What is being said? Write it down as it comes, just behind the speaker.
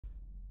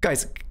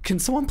Guys, can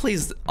someone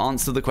please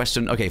answer the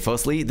question? Okay,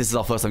 firstly, this is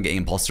our first time getting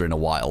imposter in a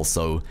while,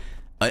 so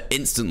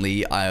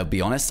instantly, I'll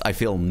be honest, I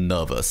feel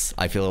nervous.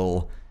 I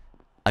feel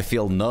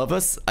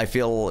nervous. I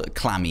feel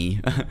clammy.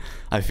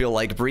 I feel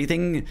like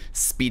breathing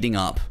speeding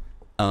up.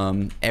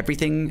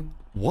 Everything.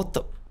 What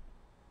the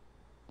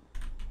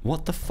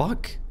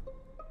fuck?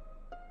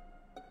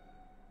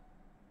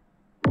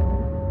 Go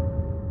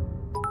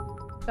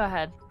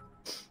ahead.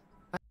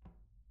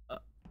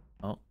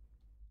 Oh,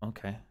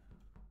 okay.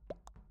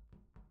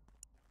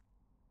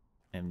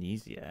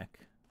 Amnesiac.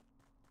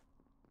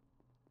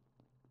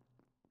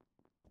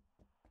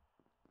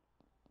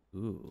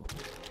 Ooh.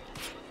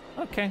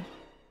 Okay.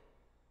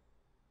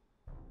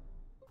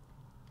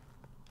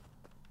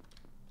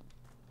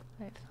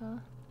 Right, so.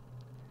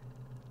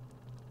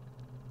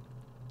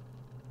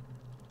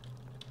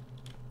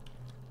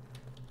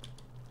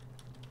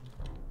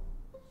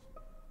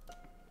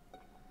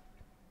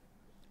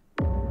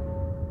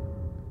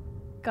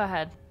 Go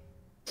ahead.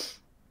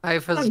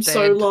 I'm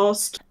so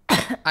lost.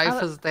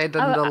 Was dead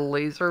in the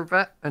laser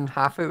bit and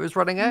hafu was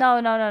running it. No.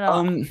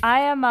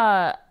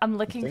 I'm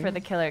looking for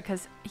the killer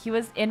because he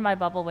was in my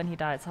bubble when he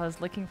died, so I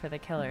was looking for the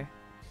killer.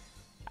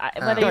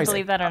 Whether you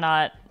believe that or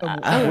not.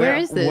 Where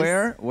is this?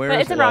 Where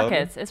but it's in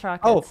Rockets. It's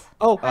Rockets.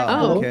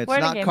 Okay, it's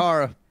not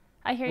Kara.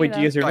 I hear you. Wait,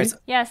 do you guys hear me?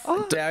 Yes.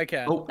 Yeah, I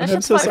can. Oh,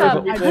 I'm so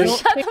sorry.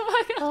 Shut the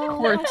fuck up.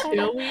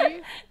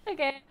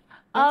 Okay.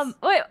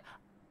 Wait.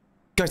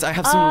 Guys, I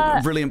have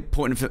some really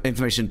important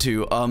information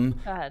too. Go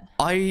ahead.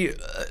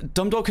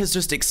 Dumdog has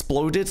just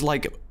exploded,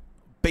 like,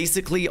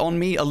 basically on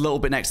me, a little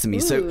bit next to me.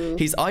 Ooh. So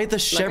he's either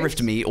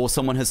sheriffed me or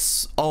someone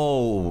has.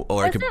 Or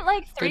Wasn't it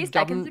like 3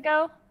 seconds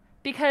ago?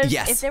 Because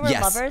if they were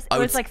lovers, it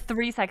was like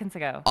 3 seconds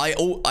ago.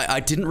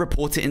 I didn't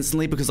report it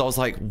instantly because I was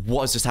like,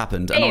 what has just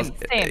happened? Same.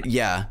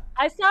 Yeah.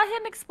 I saw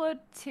him explode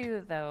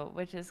too, though,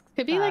 which is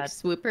could be like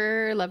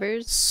swooper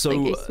lovers. So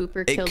like a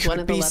swooper killed one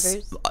of the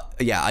lovers.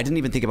 Yeah, I didn't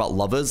even think about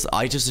lovers.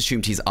 I just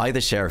assumed he's either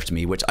sheriffed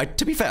me, which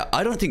to be fair,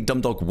 I don't think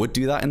Dumdog would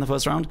do that in the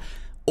first round,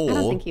 or I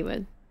don't think he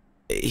would.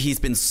 He's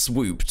been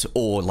swooped,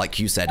 or like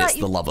you said, it's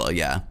the lover.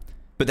 Yeah,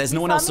 but there's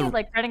no one else. Me,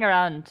 like running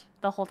around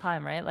the whole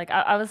time, right? Like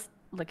I was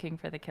looking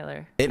for the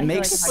killer. It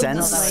makes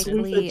sense.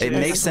 It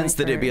makes sense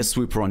that it'd be a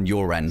swooper on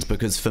your end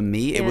because for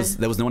me, there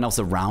was no one else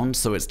around,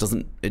 so it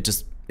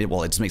just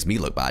makes me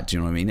look bad. Do you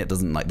know what I mean? It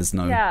doesn't like there's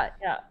no. Yeah.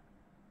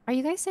 Are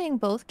you guys saying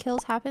both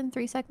kills happened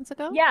 3 seconds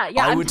ago? Yeah.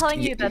 I'm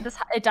telling you that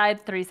it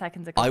died 3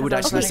 seconds ago. I would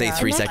actually say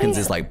 3 seconds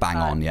is like bang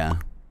on. Yeah.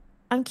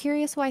 I'm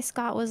curious why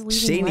Scott was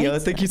leaving lights.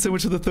 Shania, thank you so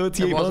much for the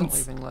 38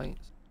 months. Leaving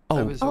lights.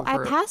 I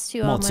passed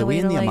you on my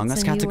way to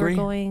lights and you were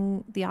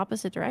going the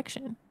opposite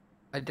direction.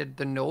 I did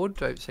the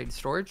node outside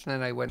storage, and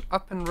then I went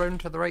up and round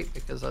to the right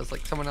because I was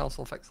like, someone else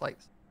will fix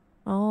lights.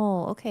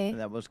 Oh, okay. And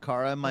that was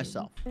Kara and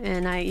myself.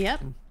 And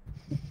yep.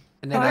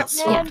 And then I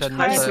swapped in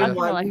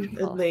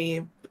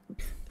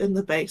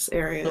the base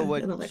area.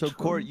 So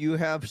Court, you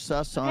have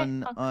sus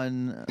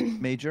on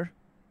Major?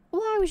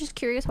 Well, I was just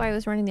curious why I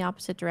was running the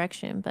opposite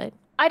direction, but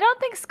I don't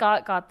think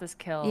Scott got this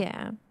kill.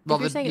 Yeah. If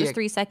you're saying it was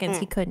 3 seconds,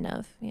 he couldn't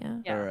have. Yeah.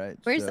 All right.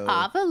 Where's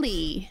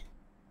Avalie?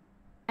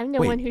 I'm the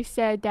one who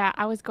said that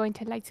I was going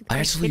to like to.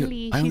 I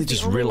only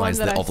just realized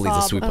that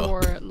Ovalie's a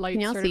swooper.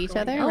 Can y'all see each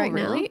other right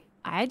now?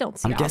 I don't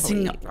see. I'm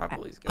guessing. I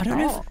don't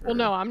know. Well,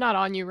 no, I'm not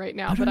on you right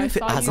now. I don't know if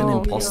as an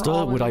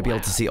imposter would I be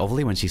able to see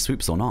Ovalie when she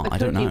swoops or not. I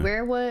don't know.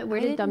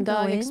 Where did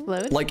Dumdog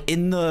explode? Like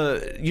in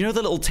the, you know,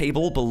 the little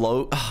table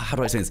below. How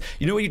do I say this?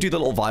 You know where you do the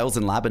little vials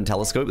in lab and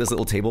telescope? There's a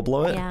little table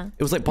below it. Yeah.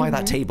 It was like by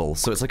that table,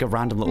 so it's like a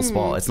random little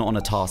spot. It's not on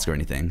a task or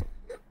anything.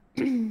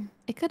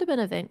 It could have been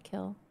a vent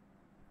kill.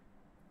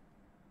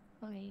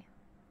 Okay.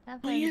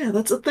 Oh yeah,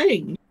 that's a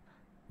thing.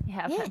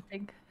 Yeah,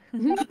 venting.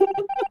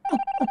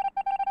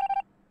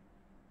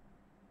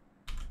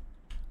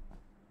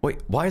 Wait,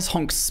 why is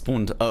Honk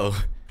spawned?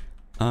 Oh.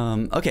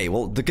 Okay,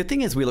 well, the good thing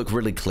is we look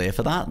really clear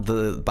for that.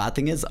 The bad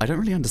thing is I don't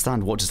really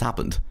understand what just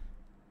happened.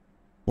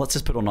 Let's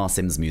just put on our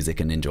Sims music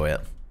and enjoy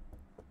it.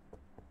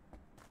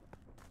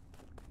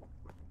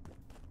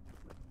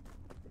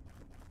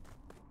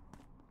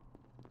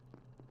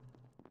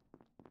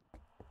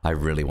 I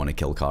really want to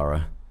kill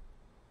Kara.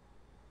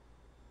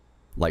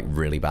 Like,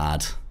 really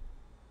bad.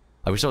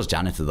 I wish I was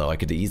janitor, though. I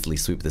could easily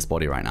sweep this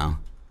body right now.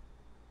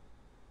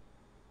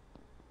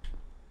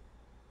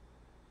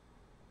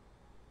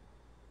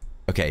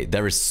 Okay,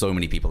 there is so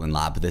many people in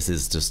lab. This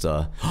is just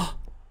a...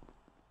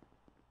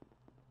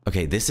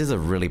 Okay, this is a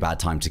really bad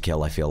time to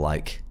kill, I feel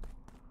like.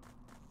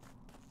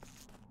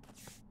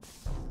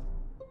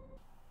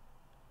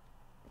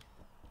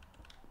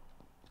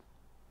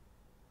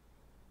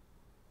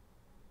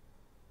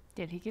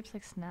 Dude, he keeps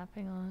like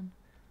snapping on.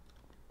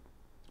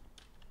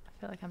 I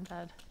feel like I'm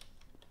dead.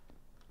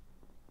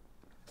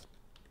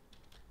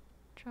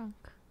 Drunk.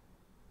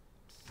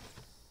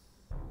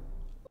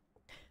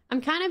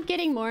 I'm kind of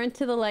getting more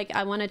into the like,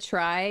 I want to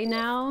try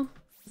now.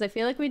 Because I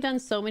feel like we've done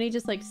so many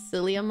just like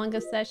silly Among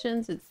Us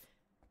sessions. It's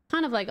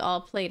kind of like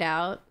all played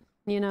out,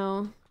 you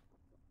know?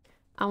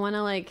 I want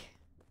to like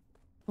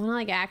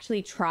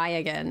actually try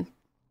again.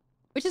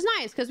 Which is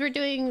nice because we're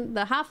doing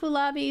the hafu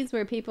lobbies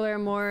where people are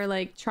more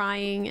like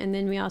trying, and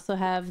then we also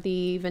have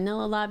the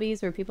vanilla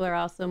lobbies where people are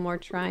also more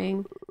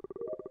trying,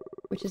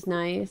 which is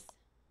nice.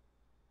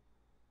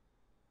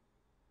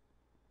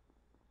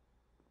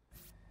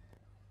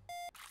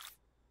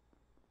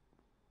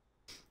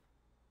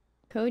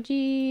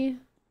 Koji,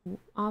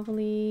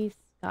 Avali,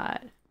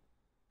 Scott.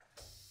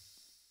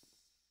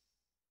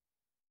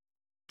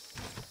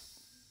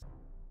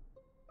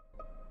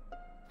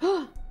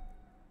 Oh.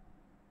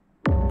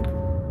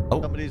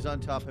 Somebody's on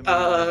top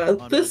of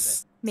me.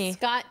 This Me.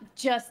 Scott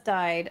just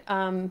died.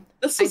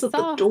 This was at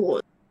the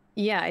door.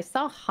 Yeah, I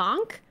saw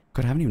Honk.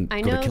 God, I haven't even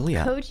I got know a kill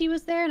yet. Koji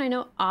was there, and I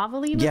know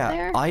Avali was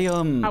there.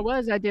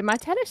 I did my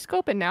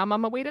telescope, and now I'm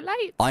on my way to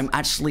lights. I'm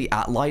actually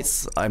at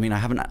lights. I mean,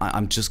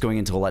 I'm just going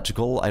into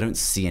electrical. I don't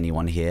see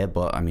anyone here,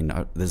 but I mean,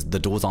 the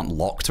doors aren't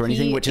locked or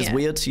anything, which is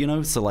weird, you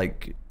know. So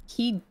like,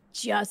 he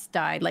just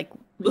died like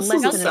This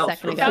less is a than a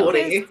second ago.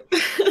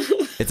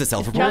 it's a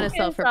self-report. Not a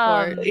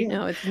self-report.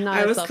 No, it's not.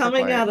 I was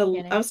coming out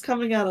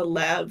of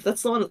lab.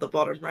 That's the one at the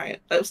bottom,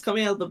 right? I was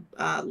coming out of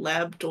the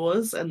lab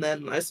doors, and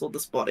then I saw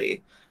this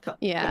body.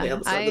 Yeah,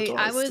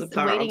 I was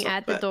waiting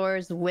at the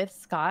doors with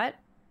Scott,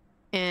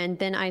 and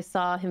then I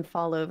saw him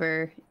fall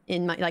over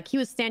in my he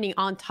was standing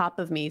on top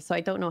of me, so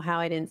I don't know how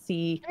I didn't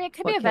see. I mean, it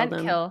could be a vent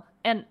kill,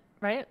 and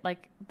right,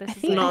 like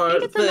this. No,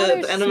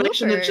 the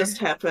animation had just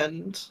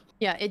happened.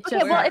 Yeah, it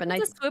just well, happened.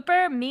 If it's a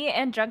swooper, me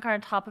and Junk are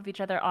on top of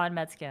each other on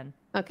Medskin.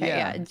 Okay,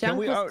 yeah. Junk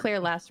was clear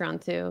last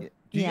round too.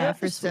 Do you have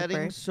for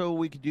settings so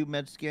we could do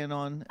med scan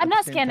on? I'm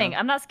not scanning.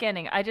 I'm not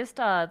scanning. I just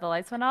the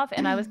lights went off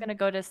and I was gonna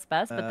go to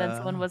spec, but then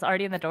someone was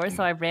already in the door,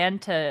 so I ran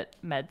to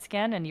med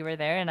scan and you were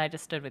there and I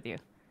just stood with you.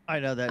 I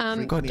know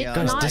that. God,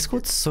 guys,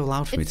 Discord's so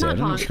loud for me It's today.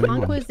 not Honk.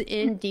 Honk was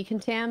in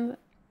decontam.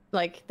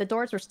 Like the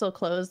doors were still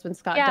closed when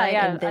Scott died,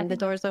 and then the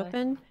doors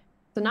opened.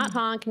 So not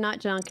Honk, not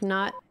Junk,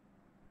 not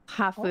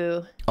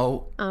Hafu.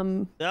 Oh.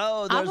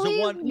 No, there's a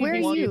one. Where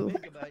are you?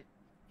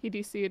 He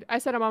DC'd. I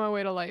said I'm on my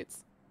way to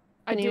lights.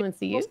 Can anyone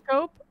see you?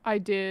 Telescope. I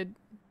did.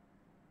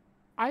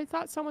 I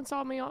thought someone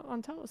saw me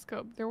on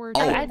telescope. There were.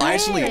 Oh,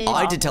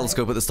 I did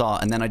telescope at the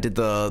start, and then I did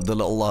the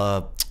little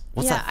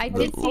what's that? I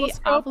did see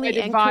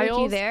Avali and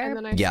Koji there. And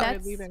then I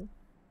started leaving.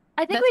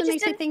 I think we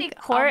just didn't see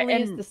Court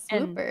and the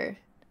swooper.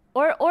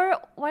 Or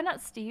why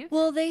not Steve?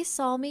 Well, they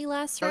saw me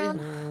last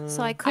round,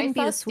 so I couldn't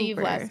be the Steve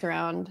swooper. last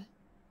round.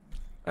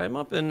 I'm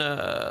up in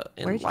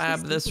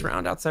lab this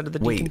round outside of the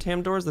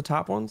decontam doors, the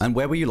top ones. And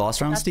where were you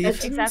last round, Steve?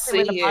 That's exactly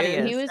where the body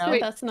is. He was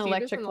with us in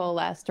electrical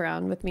last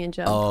round with me and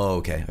Joe. Oh,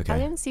 okay. I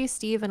didn't see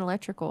Steve in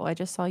electrical. I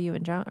just saw you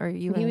and John, or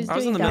you. He was I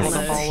was in the middle of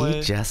the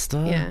hallway.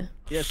 Jester? Yeah.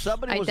 Yeah,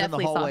 somebody was in the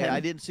hallway.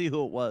 I didn't see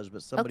who it was,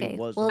 but somebody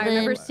was. Well, I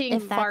remember seeing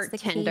if that's the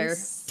bartender.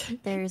 case,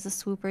 there's a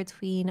swooper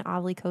between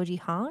Avali, Koji,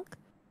 Honk.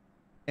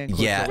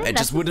 Yeah, it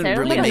just wouldn't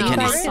really make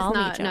any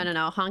sense.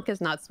 No. Honk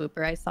is not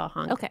swooper. I saw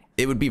Honk. Okay.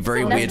 It would be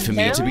very weird for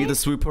me to be the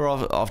swooper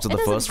after the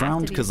first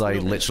round because I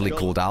literally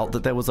called out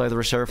that there was either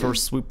a sheriff or a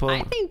swooper.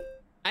 I think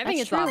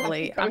it's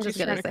Avali. I'm just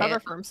gonna say cover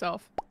it. for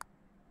himself.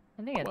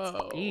 I think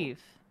it's Steve.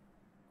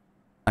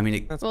 I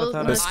mean,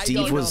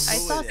 Steve was. I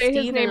saw Say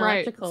his Steve name in right.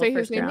 electrical Say his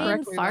first name round.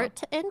 correctly.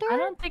 Fart ender? I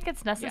don't think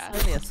it's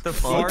necessarily a The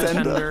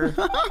bartender.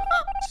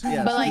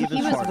 Yeah, But like Steve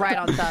he is was right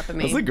on top of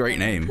me. That's a great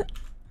name.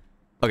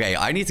 Okay,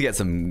 I need to get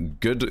some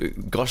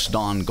good, gosh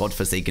darn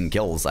godforsaken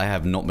kills. I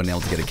have not been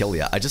able to get a kill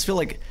yet. I just feel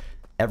like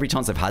every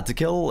chance I've had to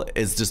kill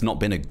has just not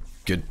been a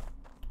good...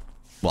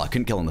 Well, I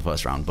couldn't kill in the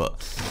first round, but...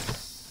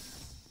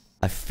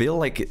 I feel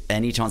like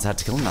any chance I had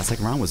to kill in that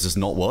second round was just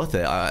not worth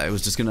it. I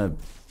was just gonna...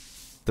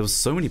 There was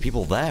so many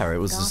people there, it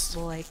was just...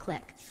 Boy,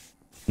 click.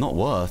 Not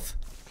worth.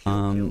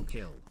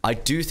 I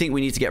do think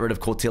we need to get rid of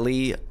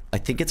Cortilli. I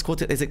think it's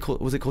Cortilli...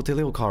 Was it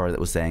Cortilli or Kara that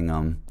was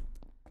saying,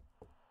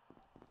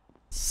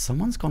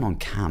 Someone's gone on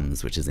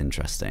cams, which is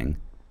interesting.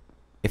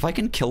 If I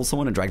can kill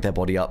someone and drag their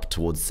body up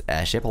towards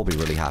airship, I'll be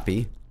really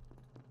happy.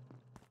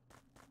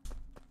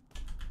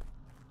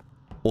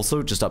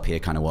 Also, just up here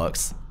kind of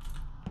works.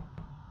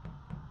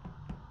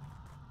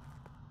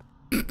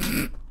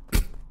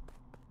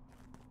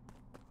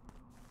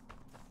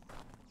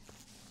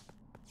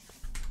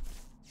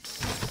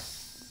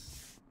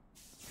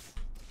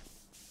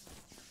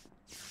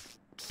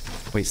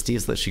 Wait,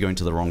 Steve's literally going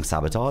to the wrong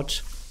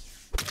sabotage?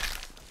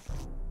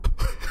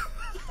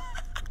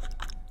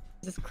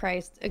 Jesus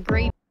Christ, a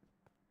great.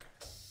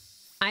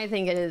 I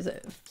think it is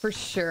for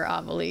sure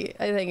Avali.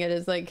 I think it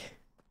is like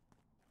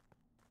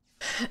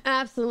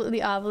absolutely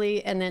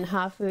Avali, and then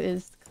Hafu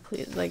is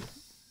like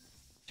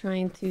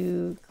trying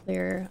to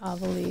clear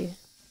Avali.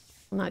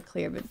 Well, not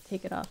clear, but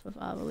take it off of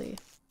Avali.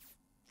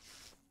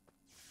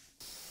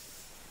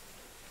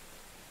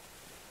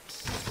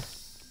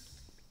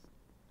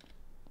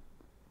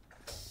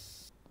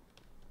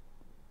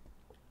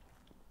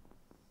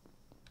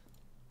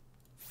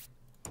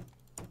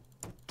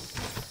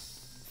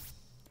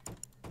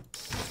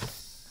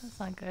 That's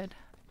not good.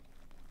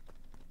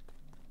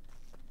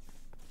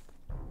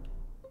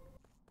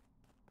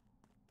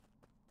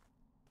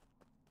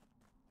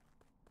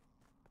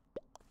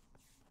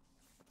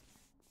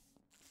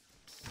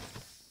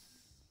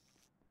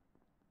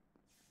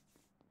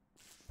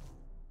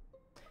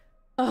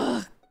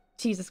 Ugh,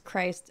 Jesus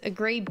Christ. A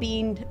gray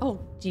bean. Oh,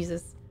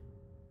 Jesus.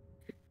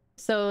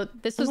 So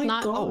this was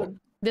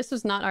this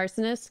was not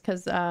arsonist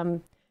because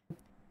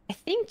I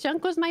think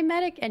Junk was my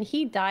medic and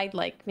he died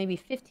like maybe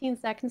 15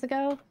 seconds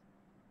ago.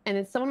 And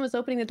then someone was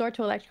opening the door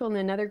to electrical and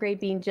another gray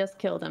bean just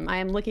killed him. I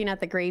am looking at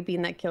the gray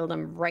bean that killed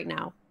him right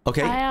now.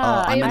 Okay,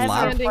 I'm in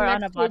lab.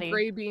 On a body.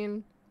 Gray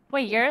bean.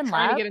 Wait, you're in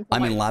lab?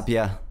 I'm in lab,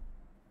 yeah.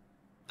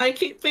 I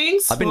keep being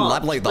I've been in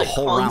lab like the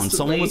whole round. constantly.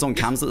 Someone was on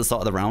cams at the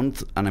start of the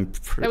round, and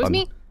That was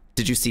me.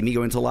 Did you see me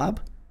go into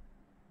lab?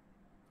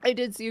 I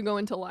did see you go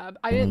into lab.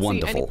 I didn't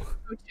see any.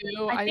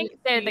 I think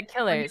they're the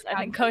killers. I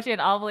think Koji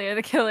and Avali are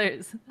the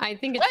killers. I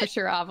think it's for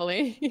sure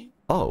Avali.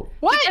 Oh.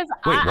 What? Wait,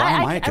 why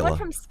am I a killer? I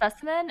went from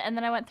specimen and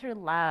then I went through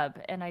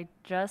lab and I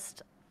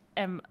just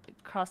am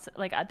cross.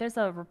 Like, there's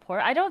a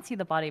report. I don't see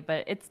the body,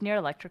 but it's near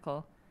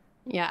electrical.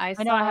 Yeah, I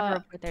know I have a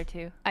report there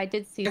too. I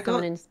did see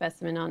someone in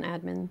specimen on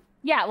admin.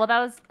 Yeah, well,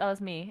 that was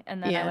me,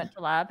 and then I went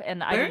to lab,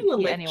 and I didn't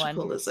see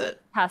anyone is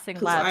it? passing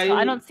lab. So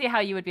I don't see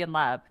how you would be in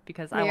lab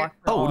because I walked.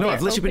 Oh no,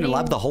 I've literally been in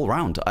lab the whole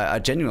round. I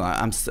genuinely,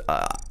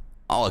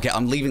 oh, okay,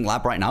 I'm leaving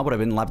lab right now, but I've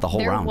been in lab the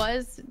whole round.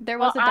 There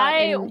was a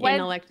dot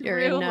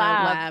in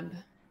lab.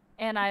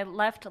 And I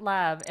left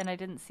lab, and I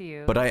didn't see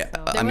you. But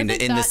I mean,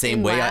 in the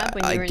same way,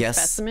 I guess.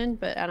 Specimen,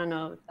 but I don't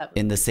know. If that was...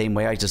 In the same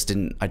way, I just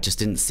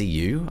didn't see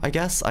you. I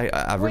guess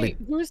I really.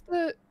 Wait, who's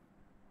the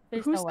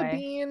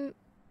bean?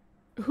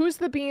 Who's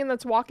the bean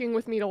that's walking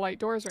with me to light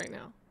doors right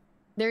now?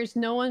 There's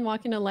no one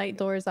walking to light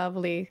doors,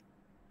 Avali.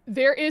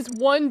 There is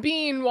one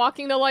bean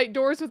walking to light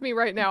doors with me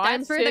right now.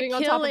 That's where the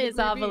kill is,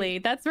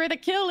 Avali. That's where the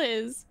kill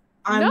is.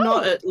 I'm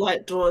not at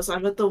light doors.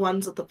 I'm at the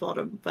ones at the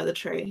bottom by the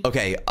tree.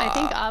 Okay. I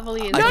think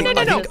Avali is. No.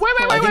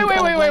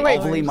 Wait.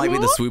 Avali might be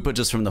the swooper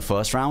just from the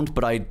first round,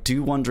 but I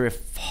do wonder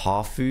if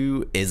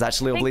Hafu is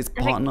actually Avali's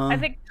partner. I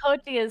think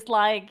Koji is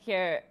lying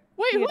here.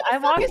 Wait, who the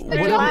fuck is the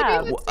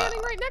lab that's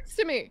standing right next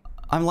to me?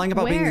 I'm lying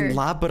about being in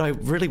lab, but I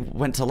really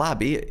went to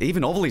lab.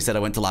 Even Ovally said I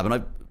went to lab, and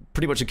I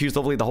pretty much accused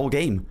Ovally the whole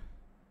game.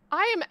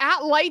 I am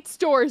at light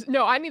doors.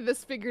 No, I need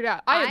this figured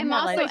out. I'm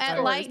also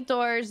at light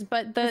doors,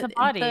 but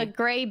the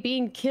gray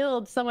bean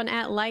killed someone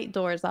at light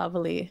doors,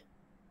 Ovally.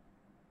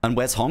 And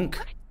where's Honk?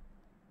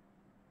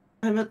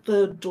 I'm at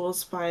the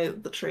doors by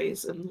the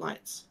trees and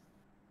lights.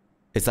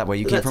 Is that where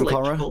you came from,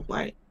 Kara?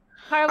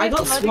 I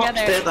got swapped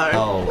there though.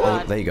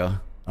 Oh, there you go.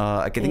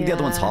 I think the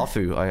other one's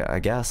Hafu, I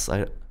guess.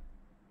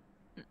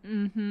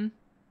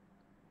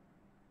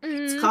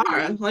 It's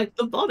Kara, like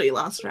the body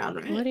last round,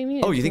 right? What do you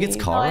mean? Oh, you think it's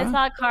Kara? No, it's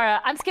not Kara.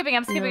 I'm skipping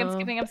I'm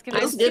skipping as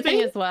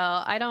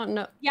well. I don't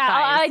know. Yeah,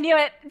 I knew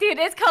it. Dude,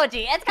 it's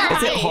Koji. It's Koji.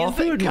 Is it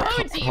Hafu or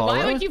Koji?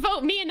 Why would you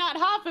vote me and not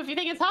Hafu if you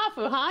think it's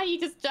Hafu, huh? You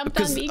just jumped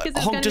on me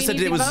because Honk just said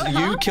it was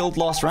you killed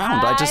last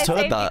round. I just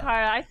heard that.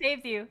 Kara. I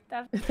saved you.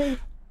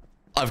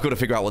 I've got to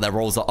figure out what their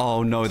roles are.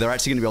 Oh no, they're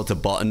actually going to be able to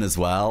button as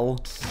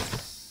well.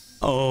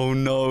 Oh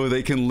no,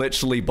 they can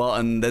literally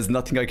button. There's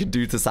nothing I can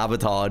do to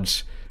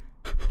sabotage.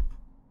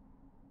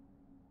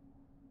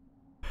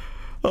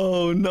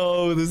 Oh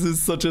no, this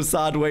is such a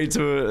sad way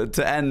to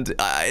end.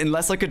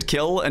 Unless I could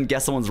kill and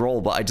guess someone's role,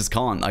 but I just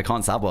can't. I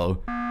can't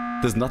sabo.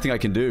 There's nothing I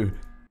can do.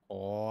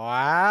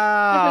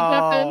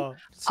 Wow.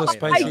 So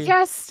spicy.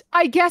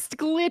 I guessed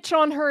glitch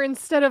on her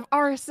instead of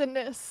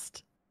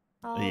arsonist.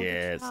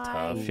 Yeah, it's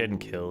tough. She hadn't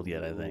killed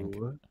yet, I think.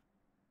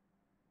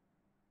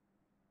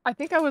 I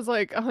think I was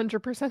like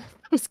 100% of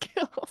those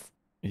kills.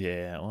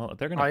 Yeah, well,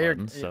 they're gonna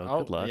button, so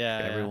good luck,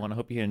 everyone. I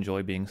hope you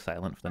enjoy being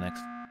silent for the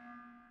next.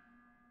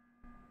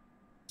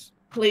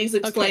 Please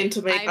explain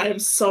to me. I am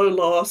so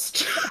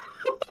lost.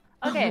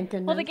 Okay,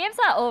 well the game's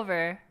not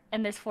over,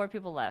 and there's 4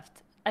 people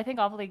left. I think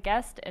Ovally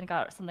guessed and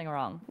got something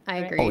wrong. I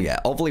agree. Oh yeah,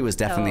 Ovally was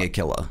definitely a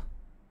killer.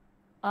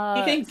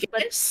 You can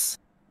guess?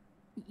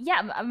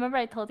 Yeah, I remember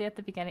I told you at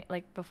the beginning,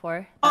 like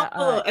before. That,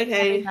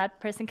 okay. That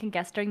person can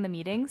guess during the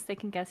meetings. They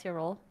can guess your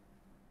role.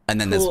 And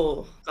then there's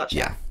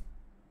yeah.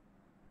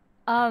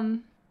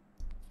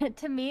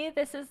 To me,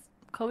 this is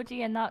Koji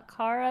and not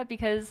Kara,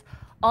 because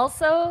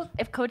also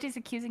if Koji's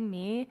accusing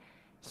me,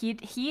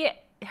 he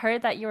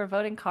heard that you were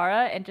voting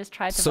Kara and just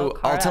tried to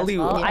vote Kara. I'll tell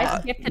you. I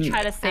skipped to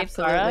try to save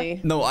Kara.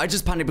 No, I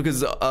just panicked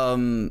because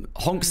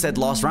Honk said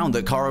last round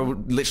that Kara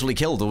literally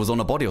killed or was on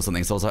a body or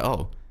something. So I was like,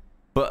 oh.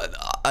 But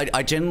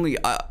I generally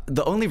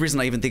the only reason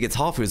I even think it's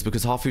Hafu is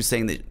because Hafu's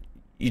saying that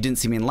you didn't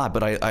see me in lab,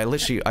 but I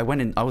literally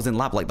I was in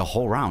lab like the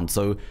whole round.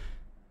 So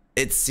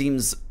it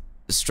seems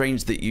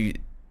strange that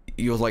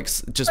you're like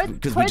just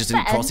because we just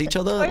didn't cross each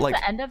other. Towards like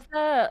the end of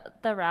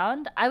the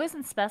round, I was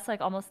in spec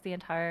like almost the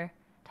entire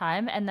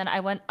time, and then I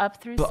went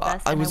up through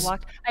spec and I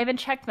walked. I even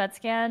checked med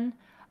scan.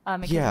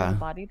 In case there was a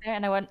body there,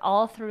 and I went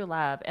all through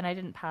lab, and I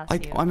didn't pass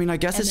you. I mean, I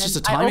guess it's just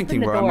a timing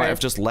thing where I might have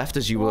just left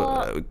as you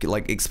were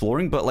like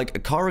exploring, but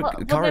like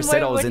Kara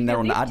said I was in there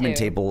on the admin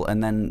table,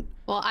 and then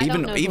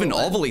even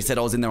Ovally said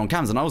I was in there on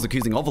cams, and I was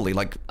accusing Ovally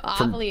like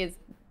from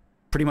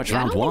pretty much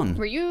round 1.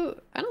 Were you?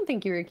 I don't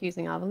think you were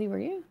accusing Ovally, were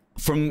you?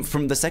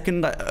 From the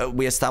second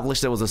we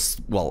established there was a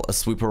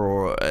swooper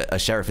or a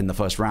sheriff in the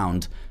first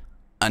round,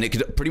 and it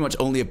could pretty much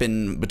only have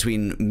been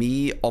between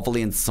me,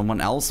 Ovally, and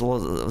someone else.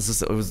 Well,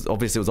 obviously it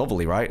was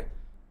Ovally, right?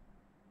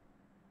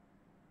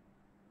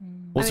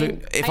 Also,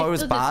 if I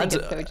was bad,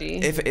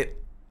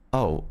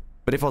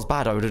 but if I was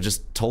bad, I would have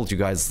just told you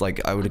guys,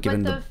 like, I would have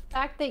given the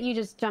fact that you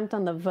just jumped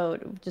on the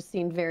vote just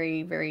seemed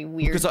very, very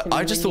weird. Because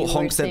I just thought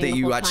Honk said that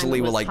you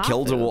actually were, like,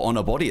 killed or on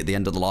a body at the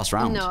end of the last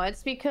round. No,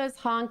 it's because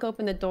Honk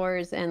opened the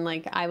doors and,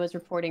 like, I was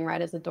reporting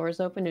right as the doors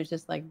opened. It was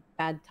just, like,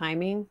 bad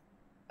timing.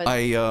 But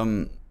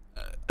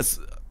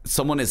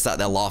someone is sat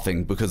there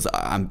laughing because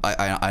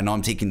I know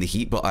I'm taking the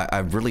heat, but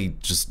I'm really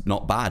just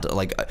not bad.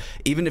 Like,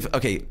 even if,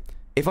 okay,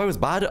 if I was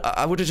bad,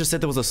 I would have just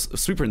said there was a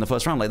sweeper in the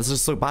first round. Like, this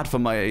is so bad for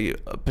my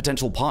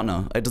potential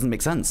partner. It doesn't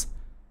make sense.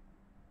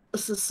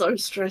 This is so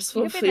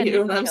stressful for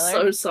you, and I'm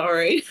so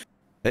sorry.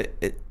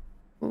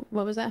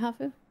 What was that,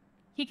 Hafu?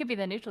 He could be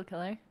the neutral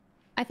killer.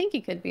 I think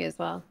he could be as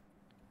well.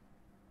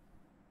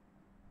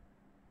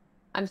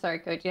 I'm sorry,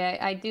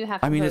 Koji. I do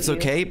have to. I mean, it's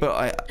okay,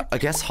 but I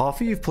guess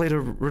Hafu, you've played a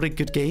really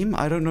good game.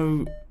 I don't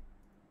know.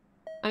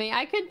 I mean,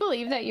 I could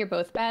believe that you're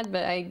both bad,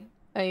 but I'm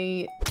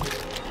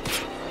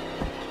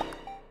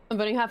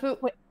voting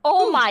Hafu. Wait,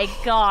 oh my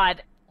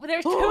god.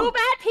 There's 2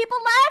 bad people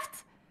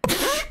left?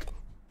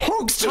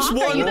 Honk's just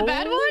won. Are you the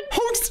bad one?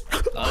 Honk's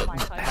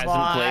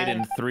hasn't played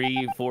in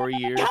 3-4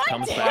 years.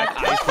 Comes back,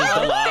 ices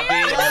the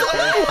lobby.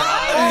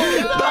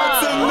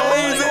 That's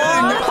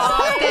amazing.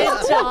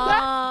 Good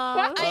job.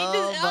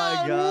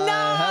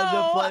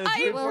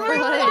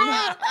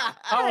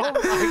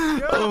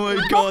 Oh my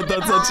god,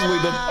 that's actually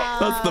the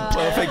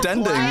perfect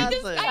ending.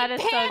 That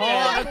is so good.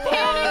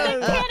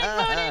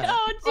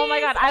 Oh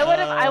my god, I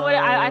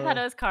thought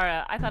it was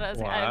Kara. I thought it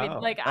was, I mean,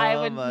 like, I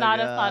would not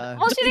have thought.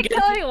 Well, she didn't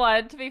kill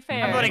anyone, to be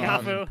fair. I'm voting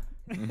Hafu.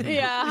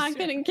 Yeah, Hank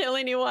didn't kill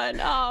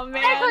anyone. Oh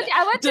man.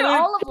 I went through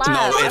all of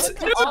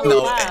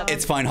lab.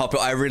 It's fine, Hopper.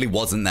 I really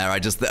wasn't there. I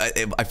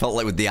felt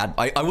like with the ad,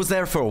 I was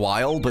there for a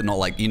while, but not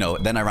like, you know.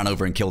 Then I ran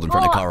over and killed in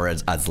front of Kara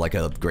as like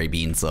a gray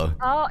bean. So.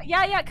 Oh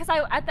yeah, because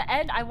at the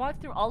end I walked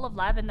through all of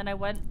lab and then I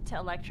went to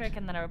electric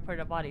and then I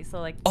reported a body. So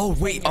like. Oh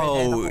wait.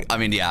 Oh, I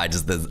mean, yeah. I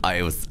guess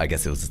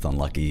it was just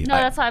unlucky. No,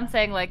 that's why I'm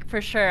saying, like, for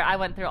sure I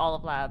went through all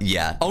of lab.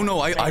 Yeah. Oh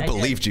no, I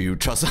believed you.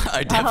 Trust.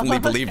 I definitely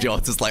believed you. I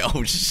was just like,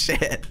 oh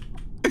shit.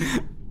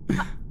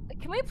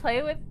 Can we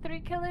play with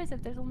 3 killers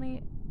if there's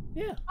only?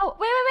 Yeah. Oh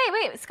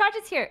wait! Scotch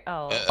is here.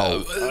 Oh.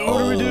 What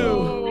do we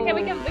do? Okay,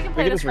 we can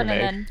play this one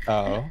and then.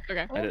 Oh.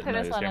 Okay. We can play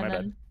this one and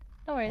then.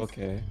 No worries.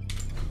 Okay.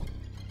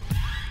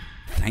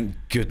 Thank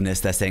goodness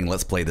they're saying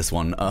let's play this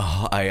one.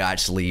 I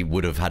actually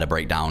would have had a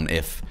breakdown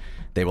if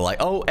they were like,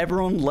 oh,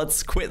 everyone,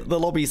 let's quit the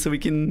lobby so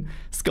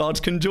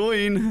Scourge can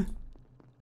join.